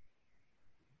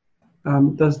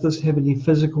 Does this have any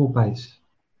physical base?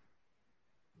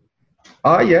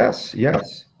 Yes.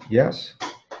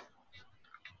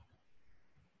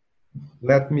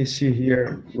 Let me see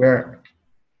here where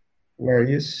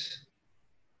is.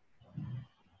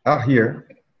 Here.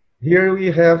 Here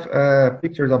we have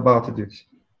pictures about this.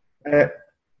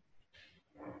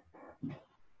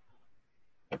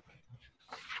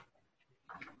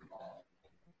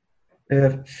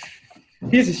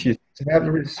 Physicists have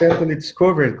recently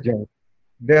discovered, John,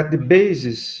 that the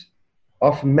basis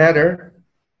of matter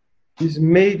is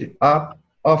made up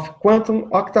of quantum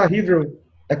octahedral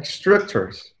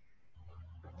structures.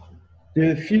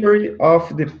 The theory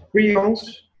of the prions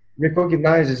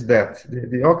recognizes that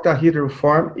the octahedral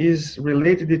form is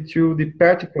related to the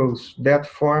particles that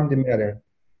form the matter.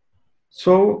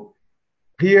 So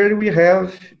here we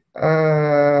have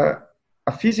a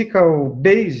physical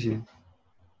base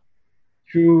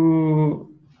to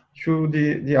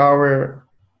our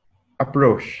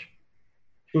approach,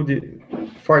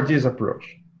 for this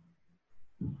approach.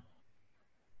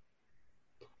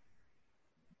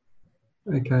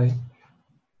 Okay.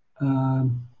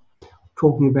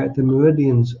 Talking about the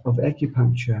meridians of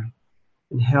acupuncture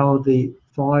and how the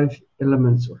 5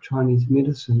 elements of Chinese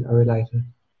medicine are related.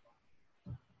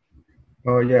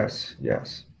 Oh, yes.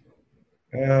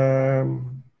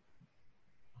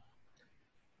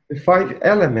 The 5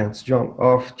 elements, John,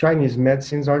 of Chinese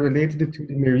medicines are related to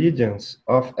the meridians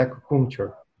of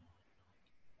acupuncture.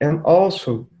 And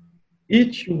also,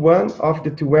 each one of the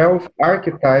 12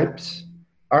 archetypes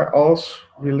are also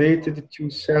related to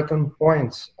certain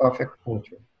points of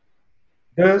acupuncture.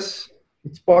 Thus,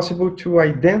 it's possible to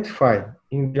identify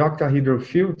in the octahedral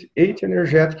field 8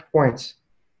 energetic points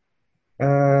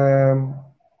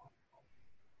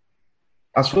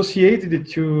associated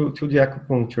to the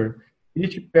acupuncture.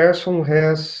 Each person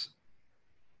has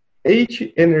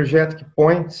 8 energetic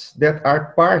points that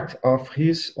are part of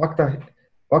his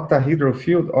octahedral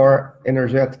field or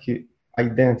energetic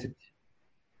identity.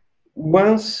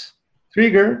 Once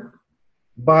triggered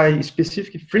by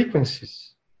specific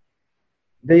frequencies,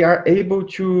 they are able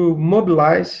to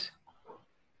mobilize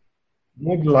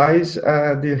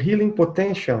the healing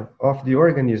potential of the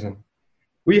organism.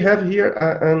 We have here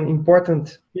an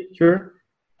important picture.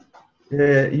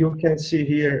 You can see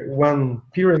here one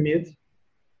pyramid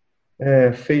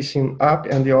facing up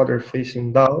and the other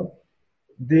facing down.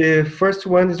 The first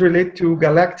one is related to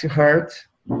galactic heart,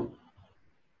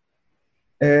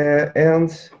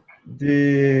 and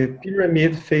the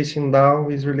pyramid facing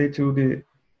down is related to the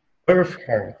Earth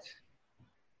heart.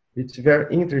 It's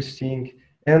very interesting,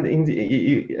 and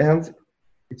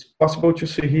it's possible to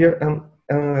see here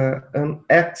an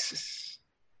axis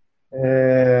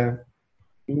in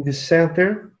the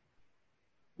center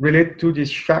related to the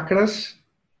chakras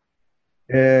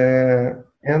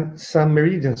and some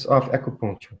meridians of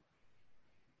acupuncture.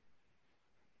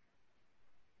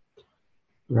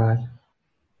 Right.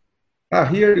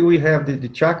 Here we have the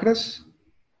chakras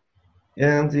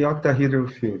and the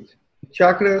octahedral field. The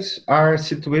chakras are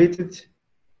situated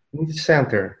in the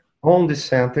center, on the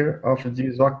center of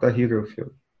this octahedral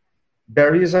field.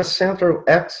 There is a central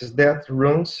axis that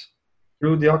runs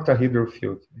through the octahedral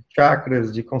field. The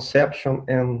chakras, the conception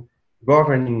and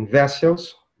governing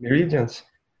vessels, meridians,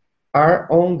 are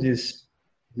on this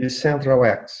central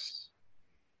axis.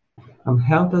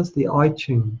 How does the I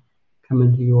Ching come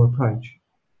into your approach?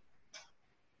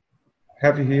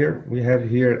 We have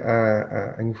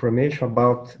here information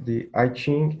about the I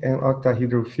Ching and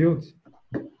octahedral field.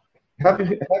 Have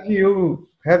you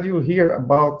heard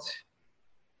about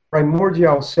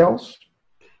primordial cells?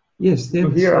 Yes, you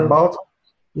hear about?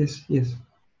 Yes. Yes.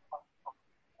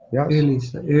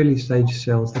 Early stage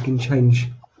cells that can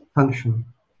change function.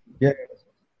 Yeah.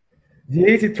 The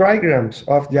 80 trigrams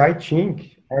of the I Ching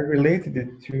are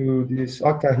related to this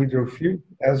octahedral field,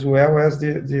 as well as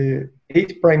the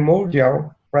 8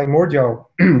 primordial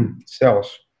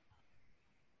cells.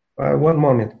 One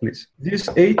moment, please. These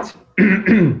 8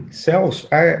 cells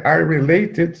are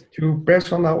related to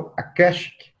personal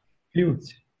akashic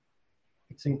fields.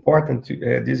 It's important to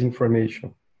this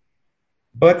information.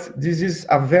 But this is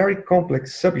a very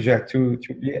complex subject to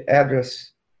be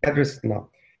addressed now.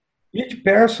 Each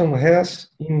person has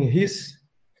in his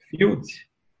field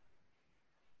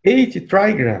 80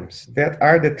 trigrams that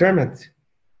are determined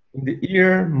in the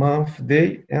year, month,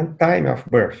 day, and time of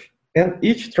birth. And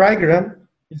each trigram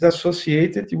is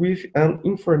associated with an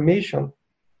information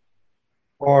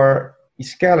or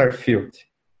scalar field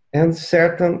and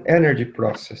certain energy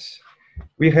process.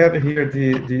 We have here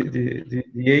the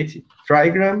 8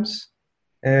 trigrams,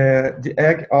 the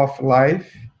egg of life,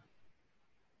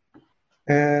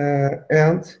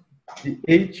 and the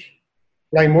 8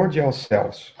 primordial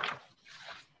cells.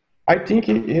 I think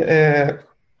in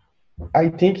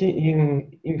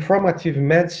informative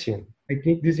medicine, I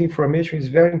think this information is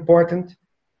very important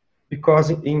because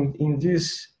in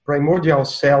these primordial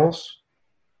cells,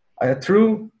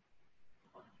 through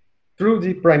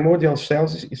the primordial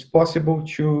cells, it's possible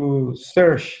to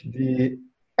search the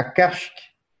akashic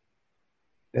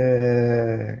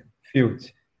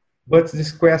field. But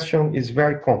this question is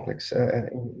very complex.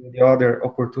 In the other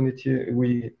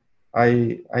opportunity,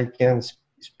 I can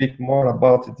speak more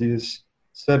about this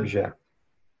subject.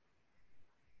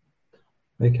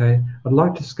 Okay, I'd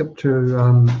like to skip to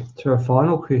a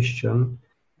final question,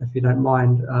 if you don't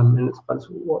mind, and it's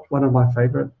one of my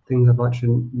favorite things I'd like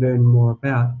to learn more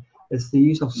about. It's the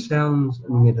use of sounds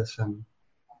in medicine.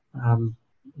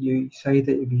 You say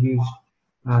that you've used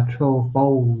 12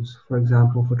 bowls, for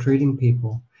example, for treating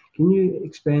people. Can you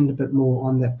expand a bit more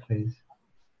on that, please?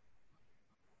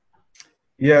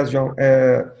 Yes, John.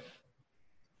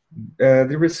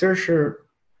 The researcher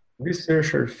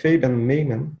Fabian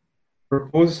Mayman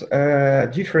proposed a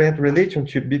different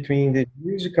relationship between the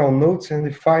musical notes and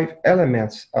the 5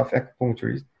 elements of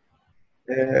acupuncture.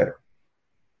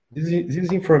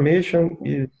 This information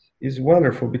is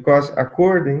wonderful because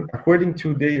according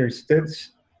to their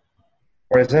studies,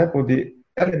 for example, the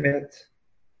element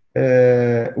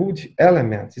wood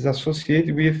element is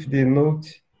associated with the note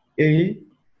A.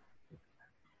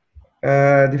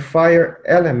 The fire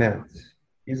element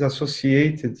is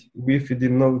associated with the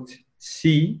note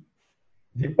C.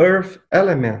 The earth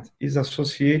element is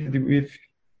associated with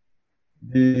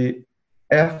the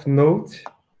F note.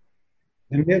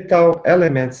 The metal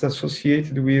element is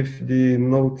associated with the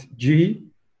note G,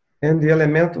 and the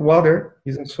element water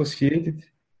is associated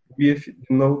with the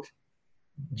note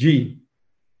G.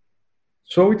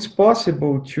 So it's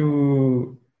possible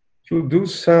to do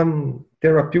some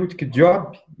therapeutic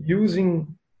job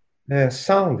using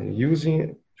sound,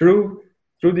 through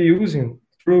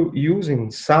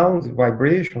using sound,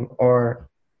 vibration, or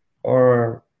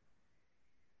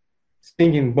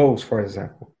singing bowls, for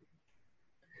example.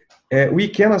 We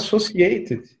can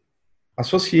associate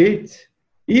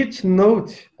each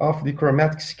note of the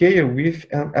chromatic scale with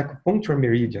an acupuncture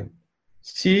meridian.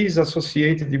 C is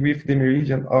associated with the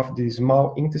meridian of the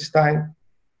small intestine.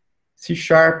 C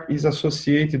sharp is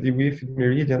associated with the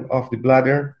meridian of the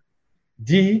bladder.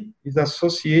 D is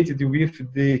associated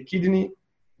with the kidney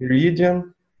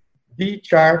meridian. D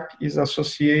sharp is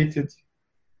associated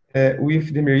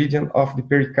with the meridian of the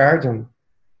pericardium.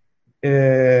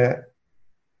 A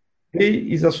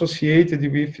is associated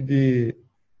with the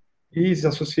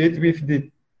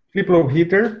triplo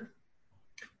heater.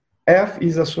 F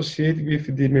is associated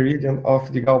with the meridian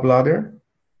of the gallbladder.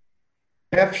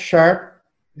 F sharp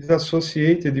is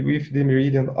associated with the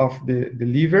meridian of the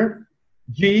liver.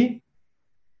 G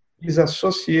is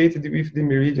associated with the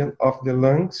meridian of the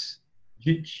lungs.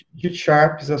 G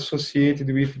sharp is associated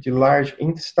with the large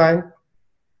intestine.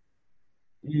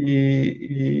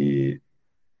 The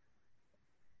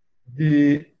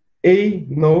A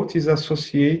note is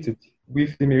associated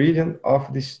with the meridian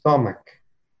of the stomach.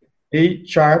 A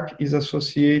sharp is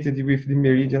associated with the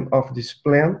meridian of the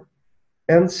spleen.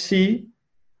 And C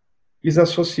is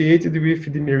associated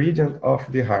with the meridian of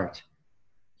the heart.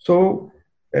 So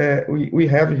we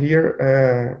have here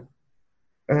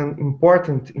an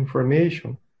important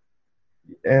information,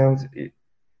 and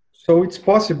so it's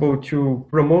possible to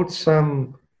promote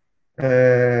some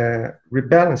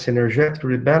rebalance, energetic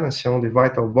rebalance on the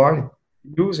vital body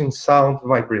using sound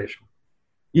vibration.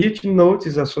 Each note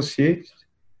is associated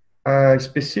a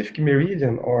specific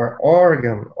meridian or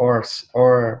organ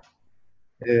or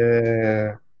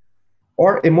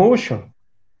emotion,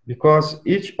 because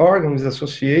each organ is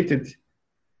associated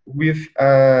with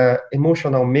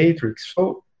emotional matrix.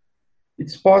 So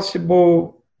it's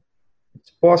possible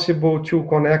to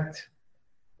connect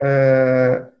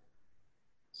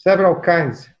several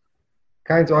kinds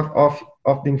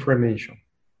of the information.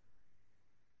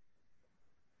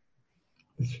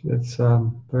 That's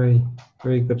very,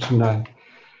 very good to know.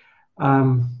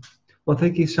 Well,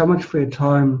 thank you so much for your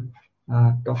time,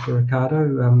 Dr. Ricardo.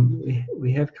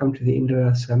 We have come to the end of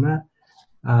our seminar.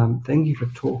 Thank you for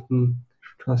talking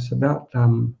to us about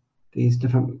these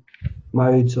different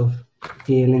modes of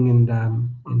healing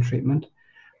and treatment.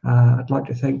 I'd like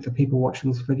to thank the people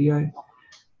watching this video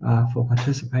for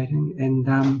participating, and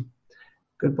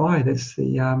goodbye. That's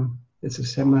the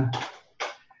seminar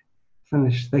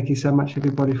finished. Thank you so much,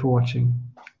 everybody, for watching,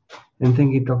 and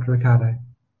thank you, Dr. Ricardo.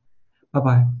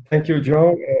 Bye-bye. Thank you,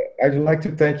 John. I'd like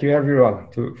to thank you, everyone,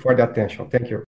 for the attention. Thank you.